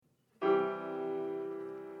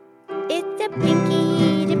It's a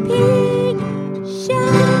Pinky the Pig show.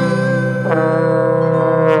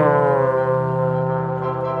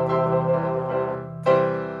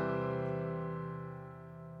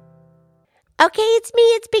 Okay, it's me,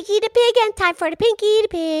 it's Pinky the Pig, and time for the Pinky the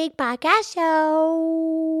Pig podcast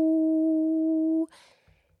show.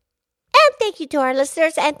 And thank you to our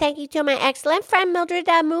listeners, and thank you to my excellent friend Mildred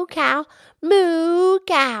Moo Cow. Moo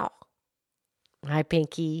Cow. Hi,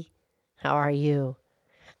 Pinky. How are you?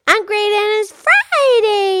 I'm great, and it's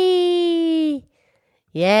Friday.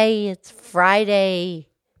 Yay, it's Friday.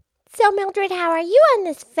 So, Mildred, how are you on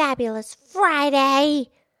this fabulous Friday?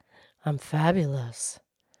 I'm fabulous.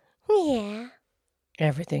 Yeah.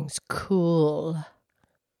 Everything's cool.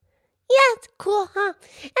 Yeah, it's cool, huh?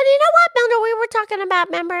 And you know what, Mildred? We were talking about,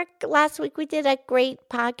 remember last week we did a great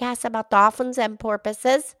podcast about dolphins and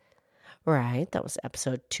porpoises? Right, that was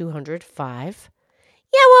episode 205.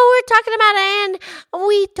 Yeah, well, we were talking about it, and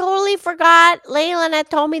we totally forgot. Laylan had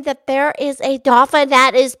told me that there is a dolphin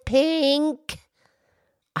that is pink.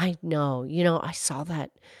 I know. You know, I saw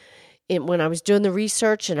that when I was doing the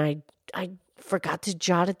research, and I forgot to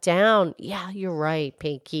jot it down. Yeah, you're right,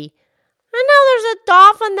 Pinky. I know there's a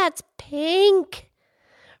dolphin that's pink.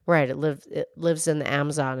 Right, it lives in the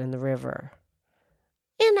Amazon in the river.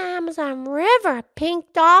 In the Amazon River, a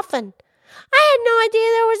pink dolphin. I had no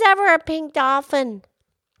idea there was ever a pink dolphin.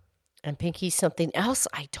 And Pinky, something else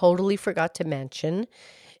I totally forgot to mention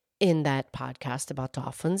in that podcast about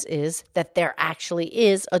dolphins is that there actually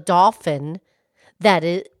is a dolphin that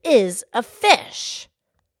is a fish.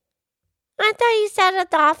 I thought you said that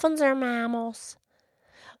dolphins are mammals.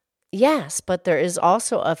 Yes, but there is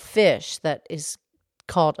also a fish that is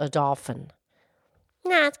called a dolphin.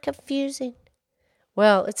 That's confusing.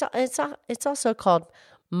 Well, it's also called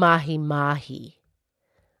mahi-mahi.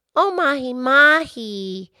 Oh,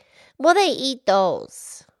 mahi-mahi. Well, they eat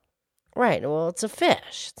those. Right, well, it's a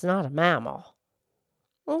fish. It's not a mammal.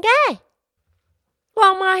 Okay.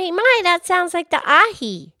 Well, mahi-mahi, that sounds like the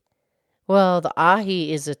ahi. Well, the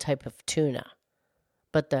ahi is a type of tuna.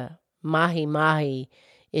 But the mahi-mahi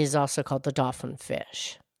is also called the dolphin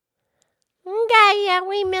fish. Okay, yeah,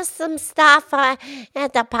 we missed some stuff at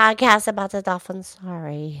the podcast about the dolphins.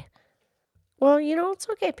 Sorry. Well, you know, it's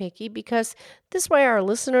okay, Pinky, because this way our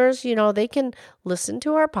listeners, you know, they can listen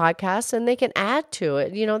to our podcast and they can add to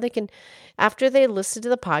it. You know, they can, after they listen to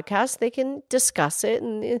the podcast, they can discuss it.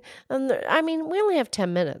 And I mean, we only have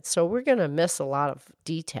 10 minutes, so we're going to miss a lot of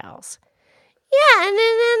details. Yeah, and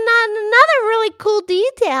then another really cool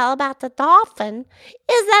detail about the dolphin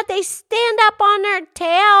is that they stand up on their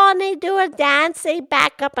tail and they do a dance. They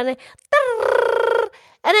back up and they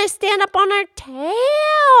stand up on their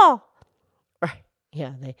tail. Right?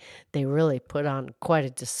 Yeah, they really put on quite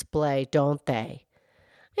a display, don't they?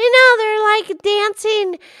 You know, they're like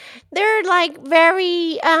dancing. They're like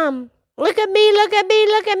very look at me, look at me,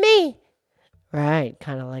 look at me. Right,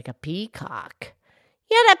 kind of like a peacock.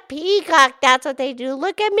 Yeah, the peacock, that's what they do.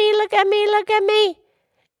 Look at me, look at me, look at me.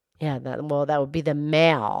 Yeah, that would be the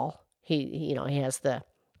male. He has the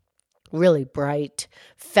really bright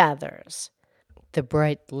feathers, the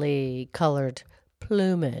brightly colored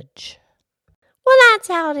plumage. Well, that's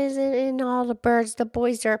how it is in all the birds. The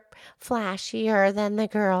boys are flashier than the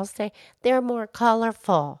girls. They're more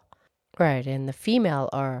colorful. Right, and the female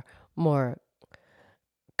are more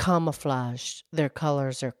camouflaged. Their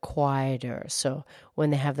colors are quieter, so when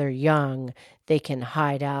they have their young, they can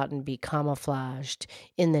hide out and be camouflaged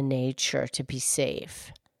in the nature to be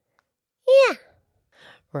safe. Yeah.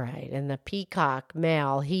 Right, and the peacock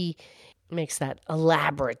male, he makes that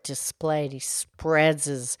elaborate display. He spreads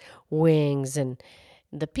his wings, and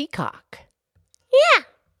the peacock. Yeah.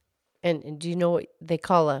 And do you know what they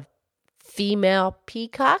call a female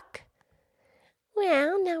peacock?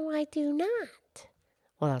 Well, no, I do not.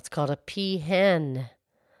 Well, that's called a peahen.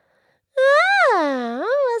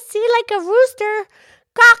 Oh, see, like a rooster.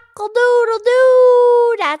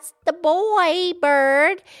 Cockle-doodle-doo. That's the boy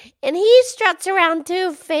bird. And he struts around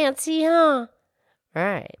too fancy, huh?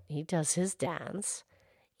 Right, he does his dance.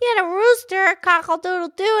 Yeah, the rooster,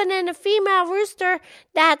 cockle-doodle-doo, and then the female rooster,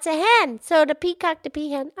 that's a hen. So the peacock, the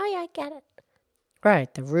peahen. Oh, yeah, I get it.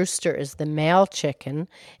 Right, the rooster is the male chicken,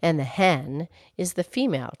 and the hen is the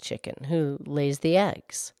female chicken who lays the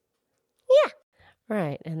eggs. Yeah.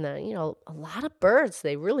 Right, and a lot of birds,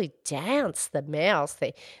 they really dance, the males.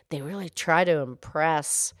 They really try to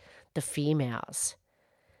impress the females.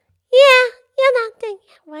 Yeah,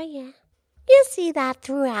 well, yeah. You see that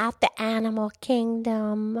throughout the animal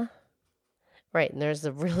kingdom. Right, and there's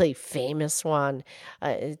a really famous one.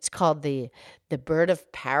 It's called the bird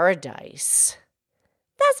of paradise.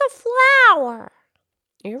 That's a flower.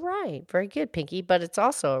 You're right. Very good, Pinky. But it's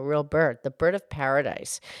also a real bird, the bird of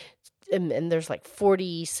paradise. And there's like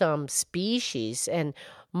 40 some species, and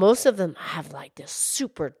most of them have like this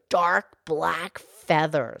super dark black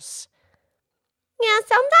feathers. Yeah,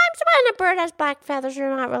 sometimes when a bird has black feathers,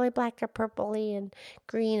 they're not really black. They're purpley and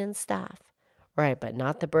green and stuff. Right, but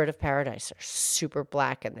not the bird of paradise. They're super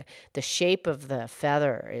black, and the shape of the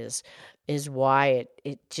feather is why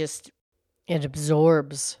it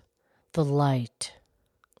absorbs the light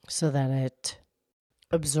so that it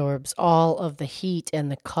absorbs all of the heat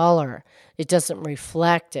and the color. It doesn't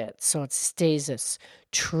reflect it, so it stays this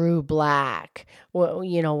true black. Well,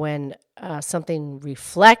 when something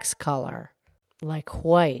reflects color, like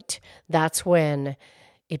white, that's when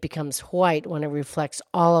it becomes white, when it reflects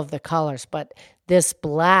all of the colors. But this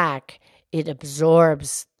black, it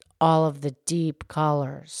absorbs all of the deep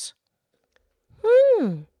colors.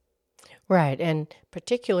 Right, and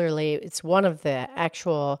particularly, it's one of the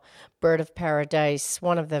actual bird of paradise,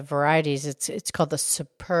 one of the varieties. It's called the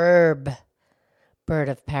superb bird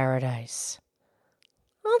of paradise.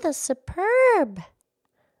 Oh, the superb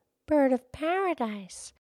bird of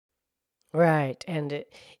paradise. Right, and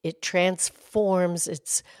it transforms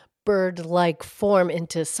its bird-like form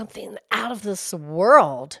into something out of this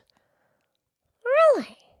world.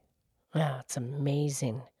 Really? Yeah, it's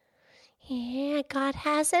amazing. Yeah, God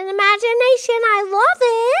has an imagination. I love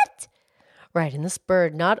it. Right, and this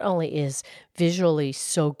bird not only is visually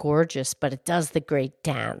so gorgeous, but it does the great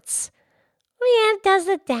dance. Yeah, it does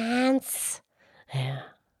the dance. Yeah.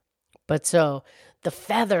 But so the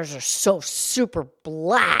feathers are so super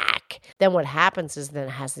black. Then what happens is then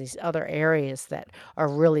it has these other areas that are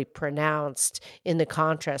really pronounced in the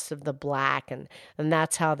contrast of the black. And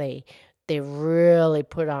that's how they really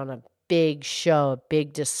put on a big show, a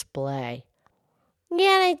big display.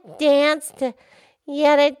 Yeah, they dance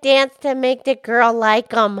to make the girl like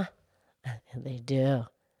them. They do.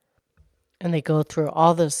 And they go through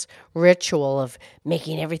all this ritual of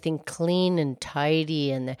making everything clean and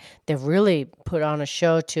tidy, and they really put on a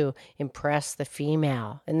show to impress the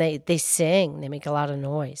female. And they sing, they make a lot of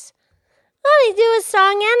noise. Oh, they do a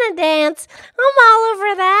song and a dance. I'm all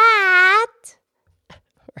over that.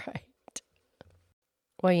 Right.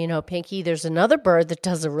 Well, Pinky, there's another bird that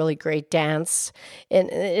does a really great dance, and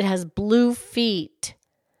it has blue feet.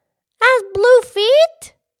 Has blue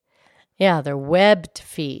feet? Yeah, they're webbed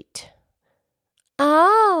feet.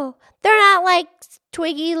 Oh, they're not like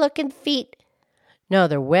twiggy-looking feet. No,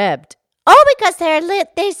 they're webbed. Oh, because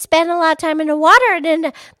they spend a lot of time in the water, and then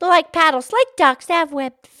they're like paddles, like ducks. They have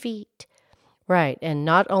webbed feet. Right, and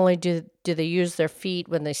not only do they use their feet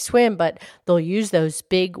when they swim, but they'll use those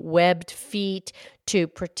big webbed feet to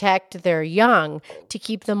protect their young, to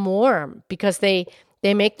keep them warm, because they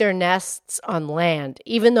make their nests on land.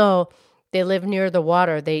 Even though they live near the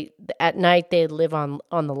water, at night they live on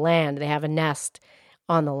the land. They have a nest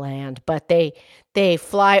on the land, but they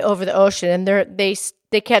fly over the ocean, and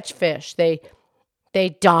they catch fish. They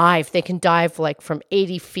dive. They can dive like from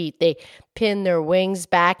 80 feet. They pin their wings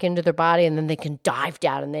back into their body, and then they can dive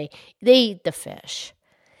down, and they eat the fish.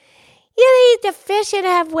 Yeah, they eat the fish and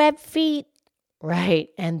have webbed feet. Right,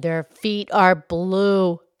 and their feet are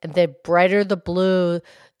blue, and the brighter the blue,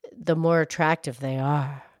 the more attractive they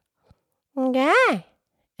are. Okay.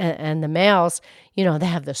 And the males, they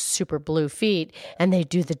have the super blue feet, and they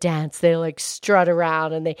do the dance. They like strut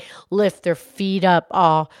around, and they lift their feet up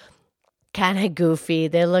all kind of goofy.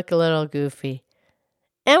 They look a little goofy.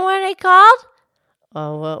 And what are they called?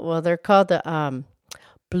 Oh, well, they're called the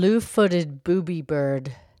blue-footed booby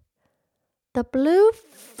bird. The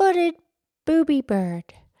blue-footed booby bird.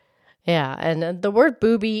 Yeah, and the word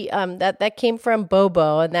booby, that came from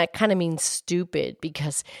bobo, and that kind of means stupid,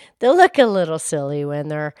 because they look a little silly when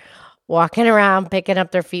they're walking around picking up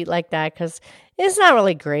their feet like that, because it's not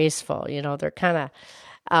really graceful. They're kind of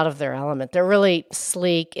out of their element. They're really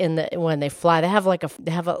sleek when they fly. They have like a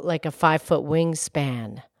 5-foot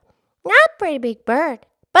wingspan. Not a pretty big bird,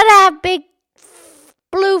 but I have big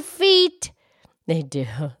blue feet. They do.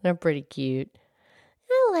 They're pretty cute.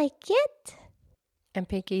 I like it. And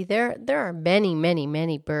Pinky, there are many, many,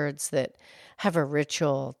 many birds that have a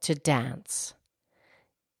ritual to dance.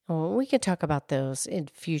 Well, we can talk about those in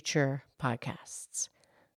future podcasts.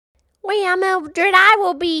 Well, Mildred, I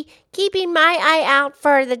will be keeping my eye out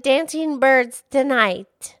for the dancing birds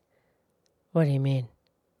tonight. What do you mean?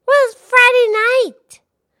 Well, it's Friday night.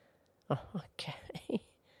 Oh, okay.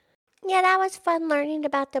 Yeah, that was fun learning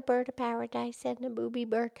about the bird of paradise and the booby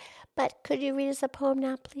bird. But could you read us a poem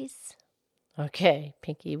now, please? Okay,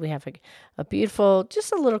 Pinky, we have a beautiful,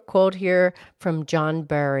 just a little quote here from John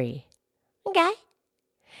Barry. Okay.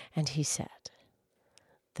 And he said,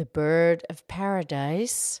 The bird of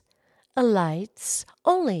paradise alights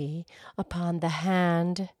only upon the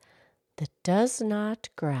hand that does not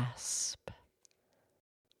grasp.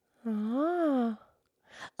 Ah,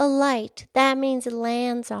 alight, that means it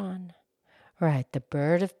lands on. Right, the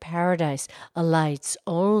bird of paradise alights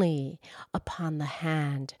only upon the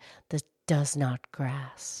hand that does not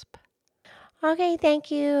grasp. Okay, thank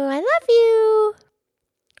you. I love you.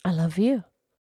 I love you.